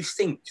 Jaspreet, do you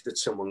think that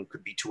someone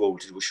could be too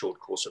old to do a short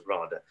course at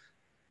RADA?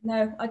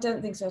 No, I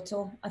don't think so at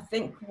all. I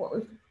think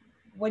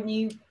when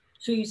you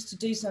choose to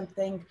do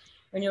something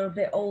when you're a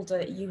bit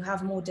older, you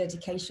have more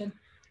dedication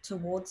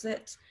towards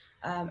it.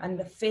 And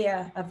the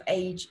fear of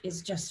age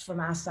is just from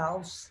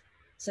ourselves.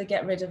 So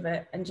get rid of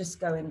it and just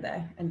go in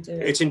there and do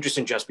it. It's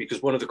interesting, Jaspreet,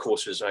 because one of the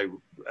courses I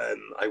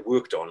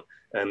worked on,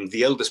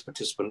 the eldest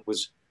participant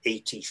was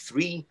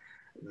 83,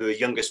 the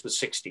youngest was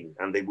 16,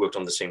 and they worked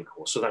on the same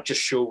course. So that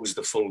just shows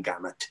the full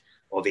gamut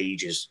of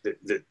ages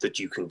that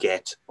you can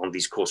get on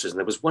these courses. And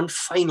there was one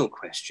final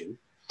question.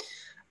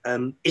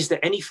 Is there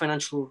any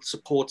financial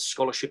support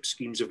scholarship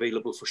schemes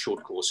available for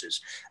short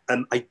courses?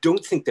 I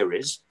don't think there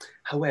is.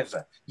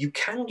 However, you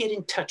can get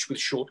in touch with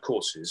short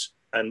courses.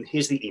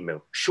 Here's the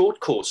email,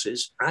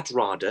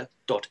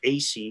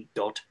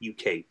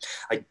 shortcourses@rada.ac.uk.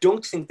 I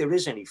don't think there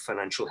is any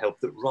financial help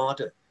that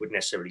RADA would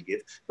necessarily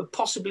give, but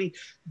possibly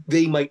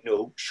they might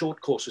know,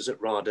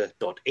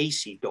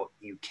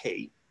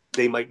 shortcourses@rada.ac.uk.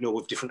 They might know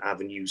of different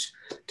avenues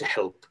to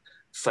help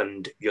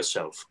fund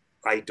yourself.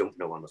 I don't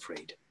know, I'm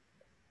afraid.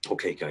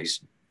 Okay,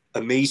 guys,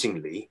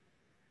 amazingly,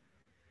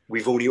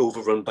 we've only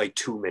overrun by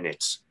 2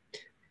 minutes,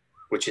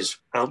 which is,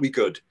 aren't we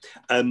good?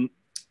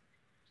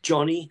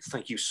 Johnny,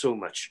 thank you so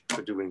much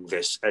for doing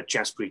this.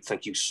 Jaspreet,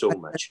 thank you so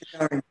much.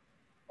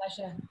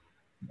 Pleasure.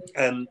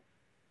 I'm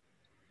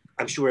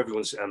sure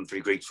everyone's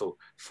very grateful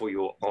for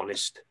your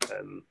honest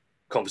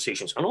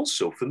conversations. And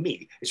also for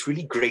me, it's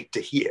really great to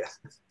hear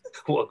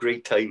what a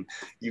great time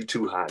you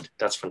two had.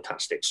 That's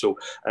fantastic. So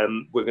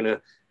we're going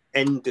to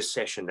end this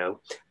session now.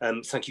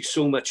 Thank you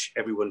so much,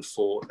 everyone,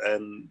 for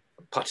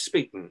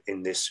participating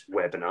in this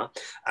webinar.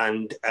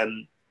 And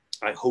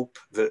I hope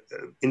that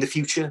in the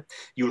future,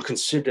 you'll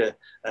consider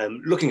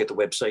looking at the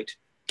website,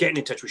 getting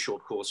in touch with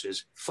short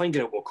courses,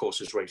 finding out what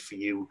course is right for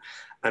you,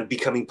 and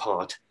becoming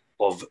part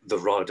of the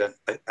RADA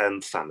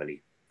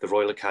family, the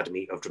Royal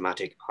Academy of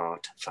Dramatic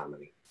Art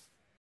family.